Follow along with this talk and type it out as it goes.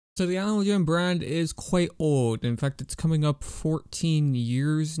So the Animal Jam brand is quite old. In fact, it's coming up 14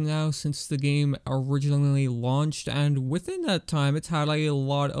 years now since the game originally launched, and within that time it's had a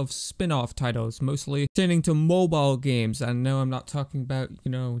lot of spin-off titles, mostly pertaining to mobile games. And no, I'm not talking about, you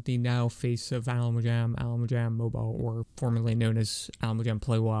know, the now face of Animal Jam Mobile, or formerly known as Animal Jam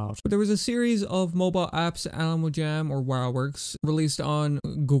Play Wild. But there was a series of mobile apps, Animal Jam or WildWorks, released on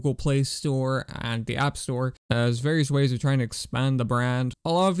Google Play Store and the App Store as various ways of trying to expand the brand.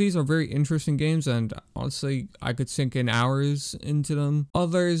 A lot of these are very interesting games, and honestly I could sink in hours into them.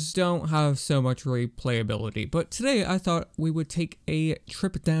 Others don't have so much replayability, but today I thought we would take a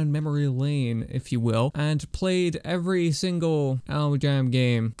trip down memory lane, if you will, and played every single Animal Jam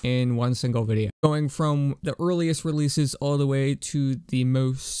game in one single video, going from the earliest releases all the way to the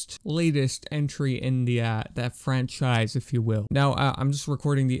most latest entry in the franchise, if you will. Now I'm just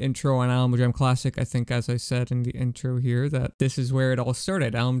recording the intro on Animal Jam Classic. I think, as I said in the intro here, that this is where it all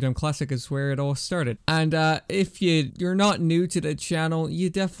started. Animal Jam Classic is where it all started. And if you're not new to the channel, you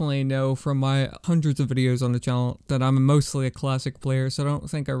definitely know from my hundreds of videos on the channel that I'm mostly a classic player, so I don't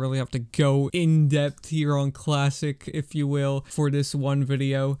think I really have to go in depth here on classic, if you will, for this one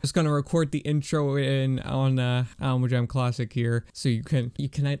video. Just gonna record the intro on Animal Jam Classic here, so you can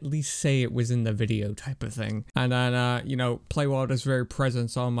at least say it was in the video type of thing. And then you know, Play Wild is very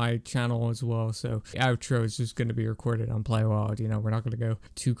present on my channel as well, so the outro is just gonna be recorded on Play Wild. You know, we're not gonna go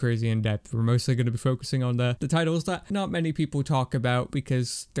too crazy in depth. We're mostly gonna be focusing on the titles that not many people talk about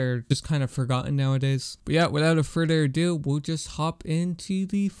because they're just kind of forgotten nowadays. But yeah, without further ado, we'll just hop into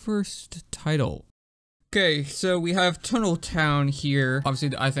the first title. Okay, so we have Tunnel Town here.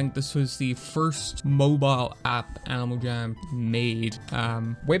 Obviously, I think this was the first mobile app Animal Jam made.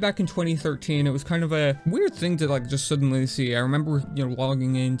 Way back in 2013, it was kind of a weird thing to like just suddenly see. I remember, you know,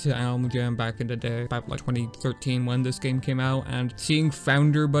 logging into Animal Jam back in the day, about like 2013 when this game came out, and seeing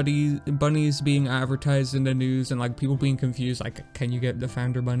founder bunnies being advertised in the news, and like people being confused, like, can you get the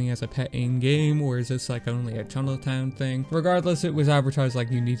founder bunny as a pet in game, or is this like only a Tunnel Town thing? Regardless, it was advertised like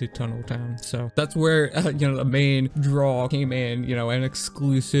you needed Tunnel Town, so that's where you know, the main draw came in, you know, an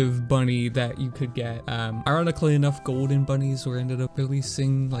exclusive bunny that you could get. Ironically enough, golden bunnies were ended up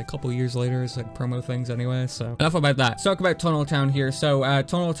releasing like a couple years later as like promo things anyway, so enough about that. Let's talk about Tunnel Town here. So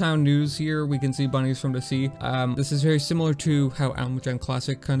Tunnel Town news here, we can see bunnies from the sea. This is very similar to how Animal Jam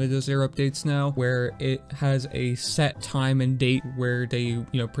Classic kind of does their updates now, where it has a set time and date where they, you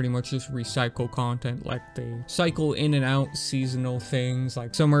know, pretty much just recycle content. Like they cycle in and out seasonal things,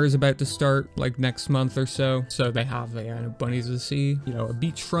 like summer is about to start like next month or so they have bunnies of the sea, you know, a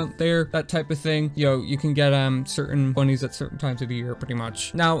beachfront there, that type of thing. You know, you can get certain bunnies at certain times of the year pretty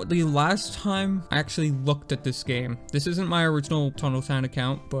much. Now, the last time I actually looked at this game, this isn't my original Tunnel Town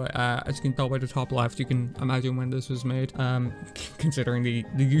account, but as you can tell by the top left, you can imagine when this was made, considering the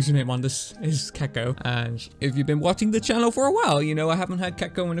username on this is Keko. And if you've been watching the channel for a while, you know I haven't had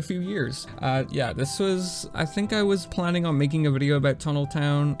Keko in a few years. Yeah, this was, I think I was planning on making a video about Tunnel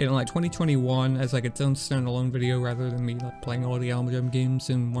Town in like 2021 as like its own standalone video rather than me like playing all the Animal Jam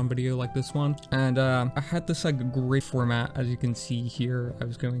games in one video like this one. And I had this like great format, as you can see here. I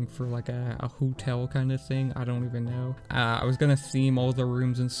was going for like a hotel kind of thing, I don't even know. I was gonna theme all the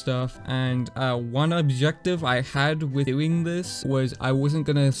rooms and stuff, and one objective I had with doing this was I wasn't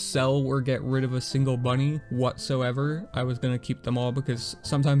gonna sell or get rid of a single bunny whatsoever. I was gonna keep them all because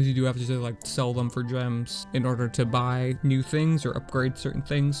sometimes you do have to like sell them for gems in order to buy new things or upgrade certain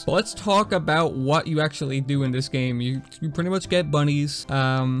things. But let's talk about what you actually do in this game. You pretty much get bunnies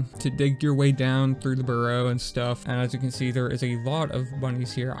to dig your way down through the burrow and stuff, and as you can see, there is a lot of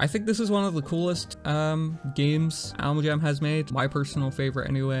bunnies here. I think this is one of the coolest games Animal Jam has made, my personal favorite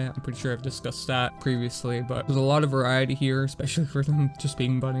anyway. I'm pretty sure I've discussed that previously, but there's a lot of variety here, especially for them just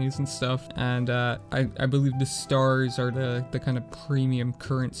being bunnies and stuff. And I believe the stars are the kind of premium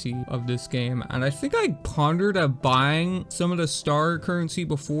currency of this game, and I think I pondered at buying some of the star currency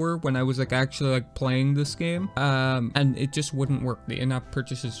before when I was like actually like playing this game, and it just wouldn't work. The in-app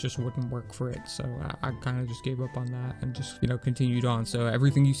purchases just wouldn't work for it, so I kind of just gave up on that and just, you know, continued on. So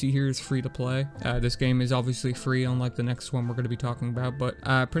everything you see here is free to play. This game is obviously free, unlike the next one we're going to be talking about, but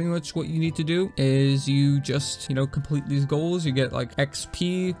pretty much what you need to do is you just, you know, complete these goals. You get like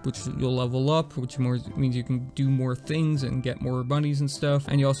XP, which you'll level up, which means you can do more things and get more bunnies and stuff,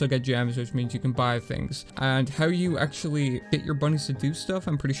 and you also get gems, which means you can buy things. And how you actually get your bunnies to do stuff,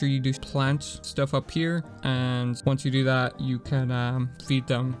 I'm pretty sure you do plant stuff stuff up here, and once you do that, you can feed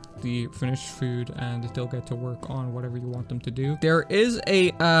them the finished food and they'll get to work on whatever you want them to do. There is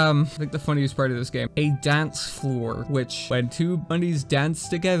a I think the funniest part of this game, a dance floor, which when two bunnies dance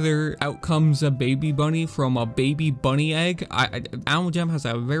together, out comes a baby bunny from a baby bunny egg. Animal Jam has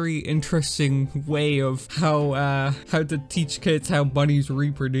a very interesting way of how to teach kids how bunnies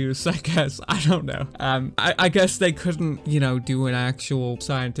reproduce, I guess. I don't know. I guess they couldn't, you know, do an actual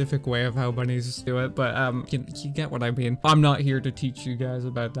scientific way of how bunnies do it, but you get what I mean. I'm not here to teach you guys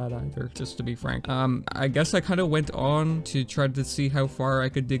about that either, just to be frank. I guess I kind of went on to try to see how far I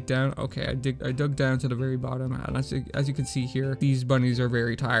could dig down. Okay, I dug down to the very bottom, and as you can see here, these bunnies are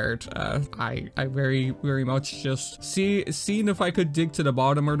very tired. I very much just seeing if I could dig to the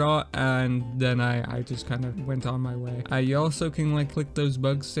bottom or not, and then I just kind of went on my way. You also can like click those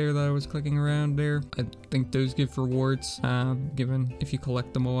bugs there that I was clicking around there. I think those give rewards, given if you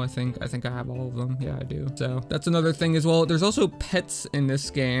collect them all. I think I have all of them. Yeah, I do. So that's another thing as well. There's also pets in this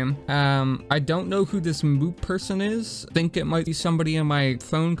game. I don't know who this Moop person is. I think it might be somebody in my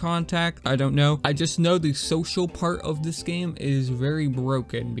phone contact. I don't know. I just know the social part of this game is very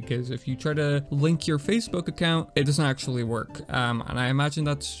broken, because if you try to link your Facebook account, it doesn't actually work. And I imagine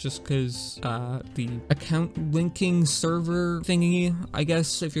that's just because the account linking server thingy, I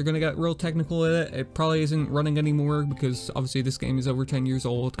guess, if you're gonna get real technical with it, it probably isn't running anymore, because obviously this game is over 10 years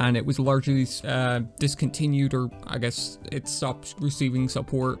old and it was largely discontinued, or I guess it stopped receiving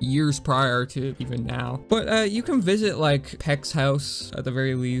support years prior to even now. But you can visit like Peck's house at the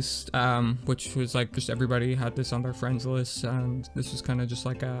very least, which was like just everybody had this on their friends list, and this is kind of just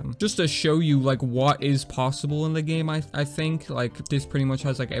like just to show you like what is possible in the game. I think like this pretty much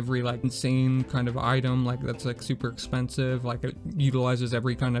has like every like insane kind of item like that's like super expensive. Like it utilizes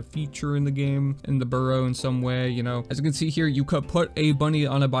every kind of feature in the game in the burrow in some way, you know. As you can see here, you could put a bunny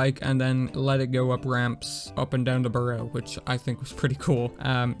on a bike and then let it go up ramps up and down the burrow, which I think was pretty cool.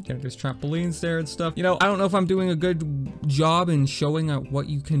 You know, there's trampolines there and stuff. You know, I don't know if I'm doing a good job in showing out what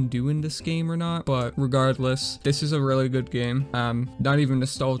you can do in this game or not, but regardless, this is a really good game. Not even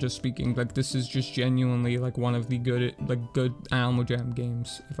nostalgia speaking, like this is just genuinely like one of the good Animal Jam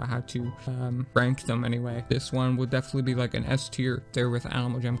games, if I had to rank them anyway. This one would definitely be like an S tier there with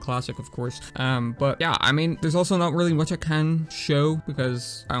Animal Jam Classic, of course. But yeah, I mean, there's also not really much I can show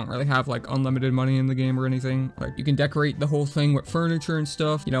because I don't really have like unlimited money in the game or anything. Like you can decorate the whole thing with furniture and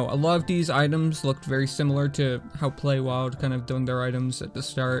stuff. You know, a lot of these items looked very similar to how Play Wild kind of done their items at the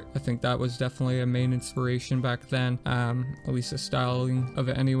start. I think that was definitely a main inspiration back then, at least the styling of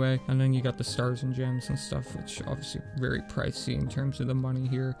it anyway. And then you got the stars and gems and stuff, which obviously very pricey in terms of the money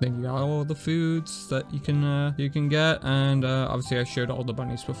here. Then you got all the foods that you can get, and obviously I showed all the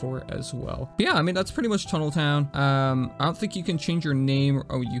bunnies before as well. But yeah, I mean, that's pretty much Tunnel Town. I don't think you can change your name.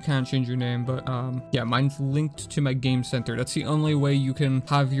 Oh, you can change your name, but yeah, mine's linked to my game center. That's the only way you can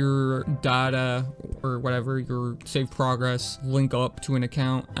have your data or whatever, your saved progress, link up to an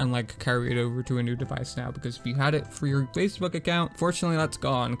account and like carry it over to a new device now. Because if you had it for your Facebook account, fortunately that's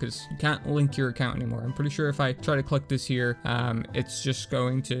gone because you can't link your account anymore. I'm pretty sure if I try to click this here, it's just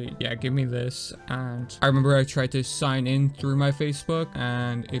going to, yeah, give me this. And I remember I tried to sign in through my Facebook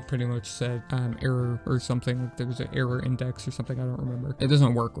and it pretty much said error or something. Like there was an error index or something, I don't remember. It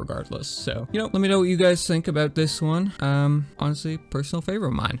doesn't work regardless. So, you know, let me know what you guys think about this one. Honestly, personal favorite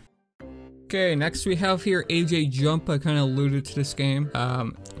of mine. Okay, next we have here AJPW. I kind of alluded to this game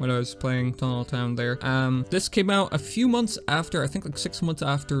when I was playing Tunnel Town there. This came out a few months after, I think like 6 months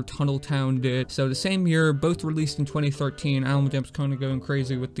after Tunnel Town did. So the same year, both released in 2013. Animal Jam's kind of going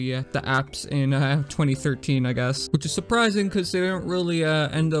crazy with the apps in 2013, I guess. Which is surprising because they didn't really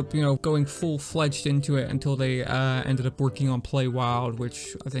end up, you know, going full-fledged into it until they ended up working on Play Wild,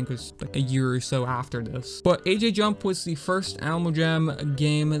 which I think was like a year or so after this. But AJPW was the first Animal Jam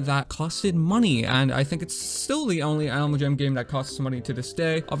game that costed money, and I think it's still the only Animal Jam game that costs money to this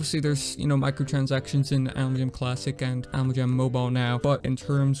day. Obviously there's, you know, microtransactions in Animal Jam Classic and Animal Jam Mobile now, but in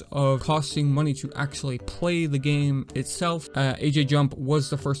terms of costing money to actually play the game itself, AJPW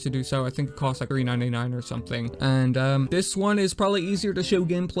was the first to do so. I think it cost like $3.99 or something. And this one is probably easier to show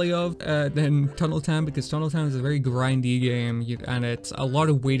gameplay of than Tunnel Town, because Tunnel Town is a very grindy game, and it's a lot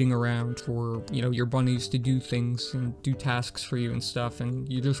of waiting around for, you know, your bunnies to do things and do tasks for you and stuff,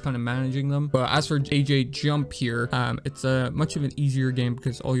 and you're just kind of managing them. But as for AJPW here, it's a much of an easier game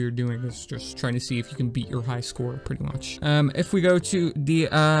because all you're doing is just trying to see if you can beat your high score pretty much. If we go to the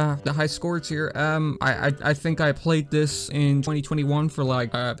high scores here, I think I played this in 2021 for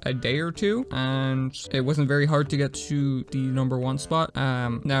like a day or two, and it wasn't very hard to get to the #1 spot.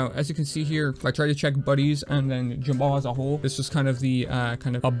 Now as you can see here, if I try to check buddies and then Jamal as a whole, this was kind of the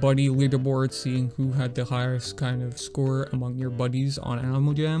kind of a buddy leaderboard, seeing who had the highest kind of score among your buddies on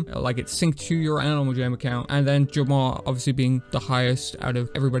Animal Jam. Like it's synced to your Animal Jam account, and then Jamal obviously being the highest out of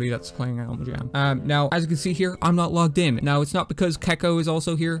everybody that's playing Animal Jam. Now as you can see here, I'm not logged in. Now it's not because Keko is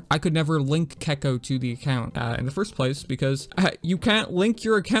also here. I could never link Keko to the account in the first place because you can't link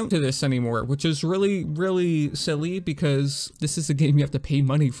your account to this anymore, which is really silly because this is a game you have to pay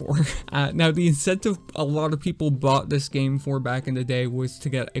money for. Now the incentive a lot of people bought this game for back in the day was to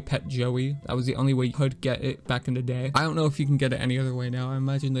get a pet Joey. That was the only way you could get it back in the day. I don't know if you can get it any other way now. I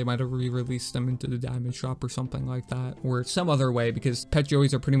imagine they might have re-released them into the diamond shop or something like that, or some other way, because pet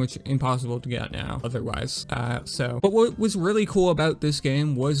Joeys are pretty much impossible to get now otherwise. But what was really cool about this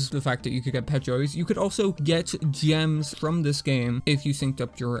game was the fact that you could get pet Joeys. You could also get gems from this game if you synced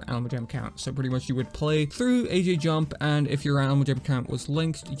up your Animal Jam account. So pretty much you would play through AJPW, and if your Animal Jam account was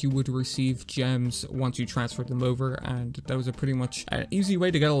linked, you would receive gems once you transferred them over, and that was a pretty much an easy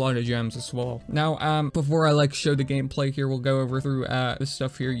way to get a lot of gems as well. Now, before I like show the gameplay here, we'll go over through this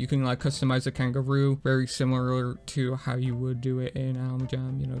stuff here. You can like customize a kangaroo, very similar to how you would do it in Animal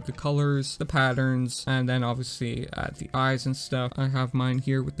Jam. You know, the colors, the patterns, and then obviously the eyes and stuff. I have mine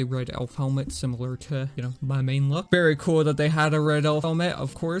here with the red elf helmet, similar to, you know, my main look. Very cool that they had a red elf helmet,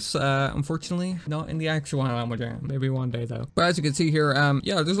 of course. Unfortunately, not in the actual Animal Jam. Maybe one day though. But as you can see here,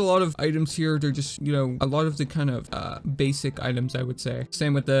 yeah, there's a lot of items here. They're just, you know, a lot of the kind of basic items, I would say.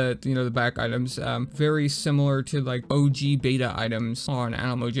 Same with the, you know, the back items. Very similar to like OG beta items on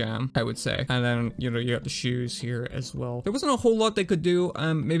Animal Jam, I would say. And then, you know, you got the shoes here as well. There wasn't a whole lot they could do.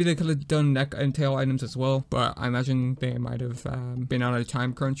 Maybe they could have done neck and tail items as well, but I imagine they might have been on a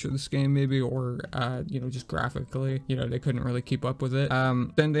time crunch for this game maybe, or you know, just graphically, you know, they couldn't really keep up with it.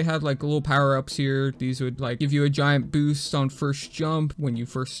 Then they had like little power-ups here. These would like give you a giant boost on first jump when you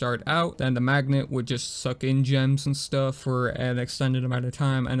first start out. Then the magnet would just suck in gems and stuff for an extended amount of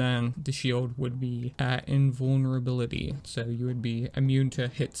time, and then the shield would be invulnerability, so you would be immune to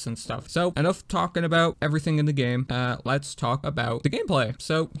hits and stuff. So enough talking about everything in the game. Let's talk about the gameplay.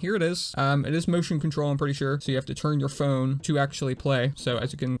 So here it is. It is motion control, I'm pretty sure, so you have to turn your phone to actually play. So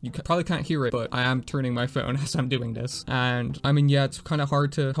as you probably can't hear it, but I am turning my phone as I'm doing this. And I mean, yeah, it's kind of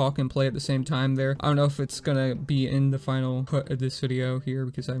hard to talk and play at the same time there. I don't know if it's gonna be in the final cut of this video here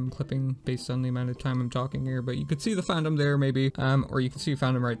because I'm clipping based on the amount of time I'm talking here, but you could see the Phantom there maybe, or you can see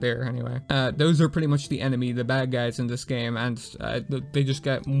Phantom right there anyway. Those are pretty much the enemy, the bad guys in this game, and they just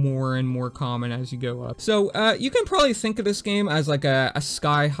get more and more common as you go up. So you can probably think of this game as like a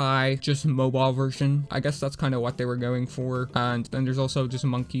Sky High, just mobile version. I guess that's kind of what they were going for. And then there's also just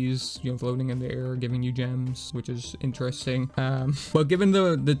monkeys, you know, floating in the air, giving you gems, which is interesting. But given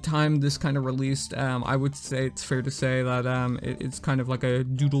the time this kind of released, I would say it's fair to say that it's kind of like a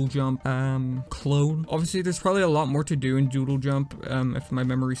Doodle Jump clone. Obviously, there's probably a lot more to do in Doodle Jump. If my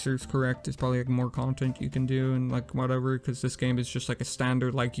memory serves correct, there's probably like more content you can do and like whatever, because this game is just like a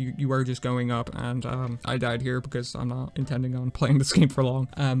standard, like you are just going up, and I died here because I'm not intending on playing this game for long.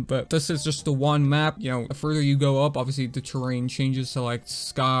 But this is just the one map. You know, the further you go up, obviously the terrain changes to like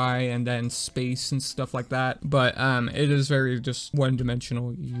sky and then space and stuff like that. But it is very just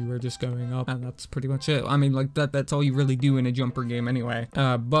one-dimensional. You are just going up, and that's pretty much it. I mean, like that's all you really do in a jumper game anyway.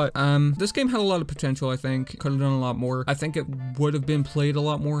 But this game had a lot of potential, I think. Could have done a lot more. I think it would have been played a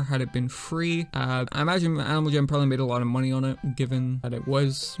lot more had it been free. I imagine Animal Jam probably made a lot of money on it, given that it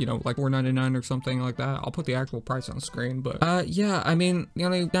was, you know, like $4.99 or something like that. I'll put the actual price on the screen, but yeah, I mean, the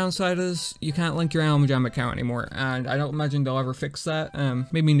only downside is you can't link your Animal Jam account anymore, and I don't imagine they'll ever fix that.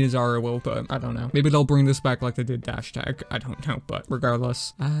 Maybe Nizara will, but I don't know. Maybe they'll bring this back like they did Dash Tag. I don't know, but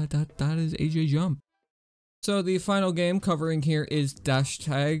regardless, that is AJPW. So the final game covering here is Dash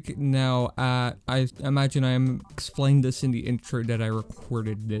Tag. Now, I imagine I'm explaining this in the intro that I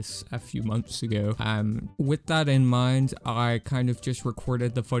recorded this a few months ago. With that in mind, I kind of just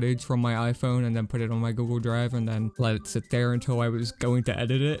recorded the footage from my iPhone and then put it on my Google Drive and then let it sit there until I was going to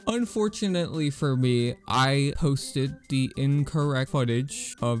edit it. Unfortunately for me, I posted the incorrect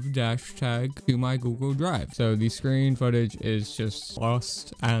footage of Dash Tag to my Google Drive. So the screen footage is just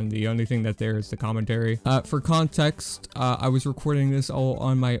lost, and the only thing that there is the commentary. for context, I was recording this all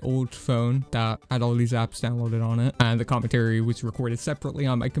on my old phone that had all these apps downloaded on it, and the commentary was recorded separately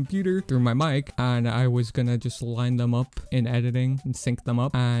on my computer through my mic, and I was gonna just line them up in editing and sync them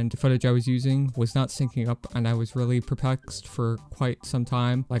up, and the footage I was using was not syncing up, and I was really perplexed for quite some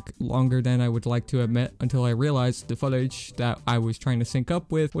time, like longer than I would like to admit, until I realized the footage that I was trying to sync up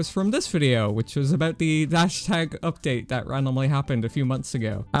with was from this video, which was about the hashtag update that randomly happened a few months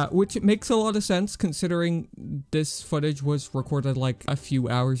ago, which makes a lot of sense considering this footage was recorded like a few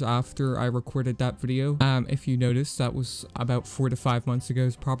hours after I recorded that video. If you notice, that was about 4 to 5 months ago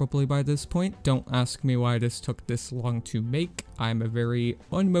probably by this point. Don't ask me why this took this long to make. I'm a very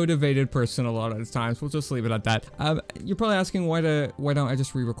unmotivated person a lot of the times. We'll just leave it at that. You're probably asking why don't I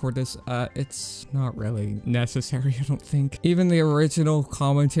just re-record this? It's not really necessary, I don't think. Even the original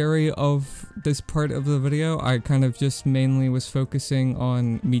commentary of this part of the video, I kind of just mainly was focusing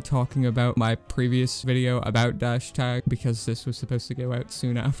on me talking about my previous video about hashtag, because this was supposed to go out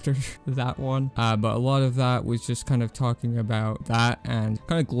soon after that one. But a lot of that was just kind of talking about that and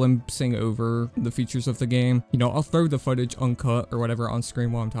kind of glimpsing over the features of the game. You know, I'll throw the footage uncut or whatever on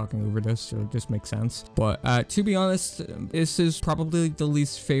screen while I'm talking over this, so it just makes sense. But to be honest, this is probably the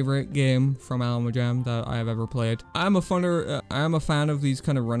least favorite game from AJPW that I have ever played. I am a fan of these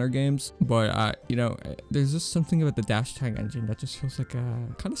kind of runner games, but you know, there's just something about the dash tag engine that just feels like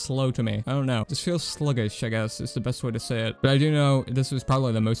kind of slow to me. I don't know, just feels sluggish, I guess is the best way to say it. But I do know this was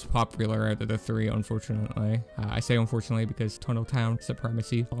probably the most popular out of the three, unfortunately. I say unfortunately because Tunnel Town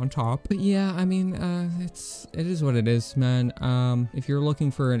Supremacy on top. But yeah, I mean, it is what it is, man. If you're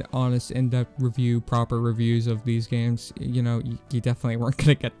looking for an honest, in-depth review, proper reviews of these games, you know, you definitely weren't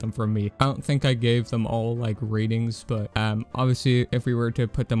gonna get them from me. I don't think I gave them all like ratings, but obviously if we were to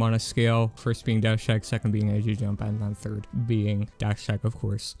put them on a scale, first being dash tag, second being AJPW, and then third being dash tag, of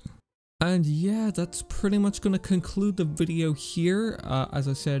course. And yeah, that's pretty much going to conclude the video here. As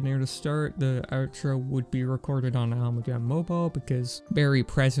I said near the start, the outro would be recorded on AJPW Mobile because very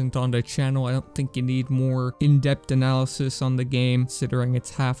present on the channel. I don't think you need more in-depth analysis on the game, considering it's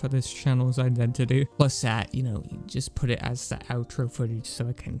half of this channel's identity. Plus that, you know, you just put it as the outro footage so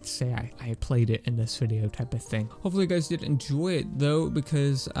I can say I played it in this video type of thing. Hopefully you guys did enjoy it though,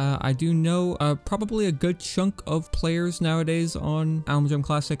 because I do know probably a good chunk of players nowadays on AJPW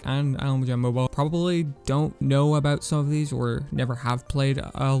Classic and AJPW Mobile probably don't know about some of these or never have played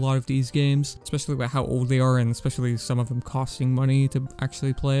a lot of these games, especially about how old they are and especially some of them costing money to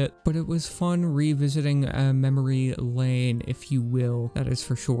actually play it. But it was fun revisiting a memory lane, if you will, that is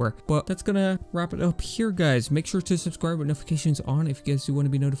for sure. But that's gonna wrap it up here, guys. Make sure to subscribe with notifications on if you guys do want to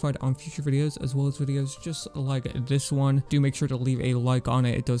be notified on future videos, as well as videos just like this one. Do make sure to leave a like on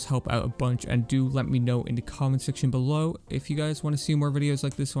it, it does help out a bunch, and do let me know in the comment section below if you guys want to see more videos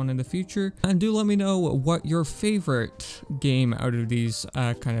like this one in the future. And do let me know what your favorite game out of these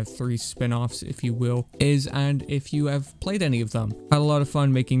kind of three spin-offs, if you will, is, and if you have played any of them. Had a lot of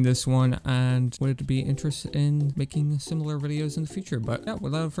fun making this one and would be interested in making similar videos in the future. But yeah,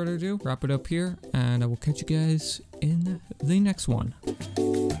 without further ado, wrap it up here, and I will catch you guys in the next one.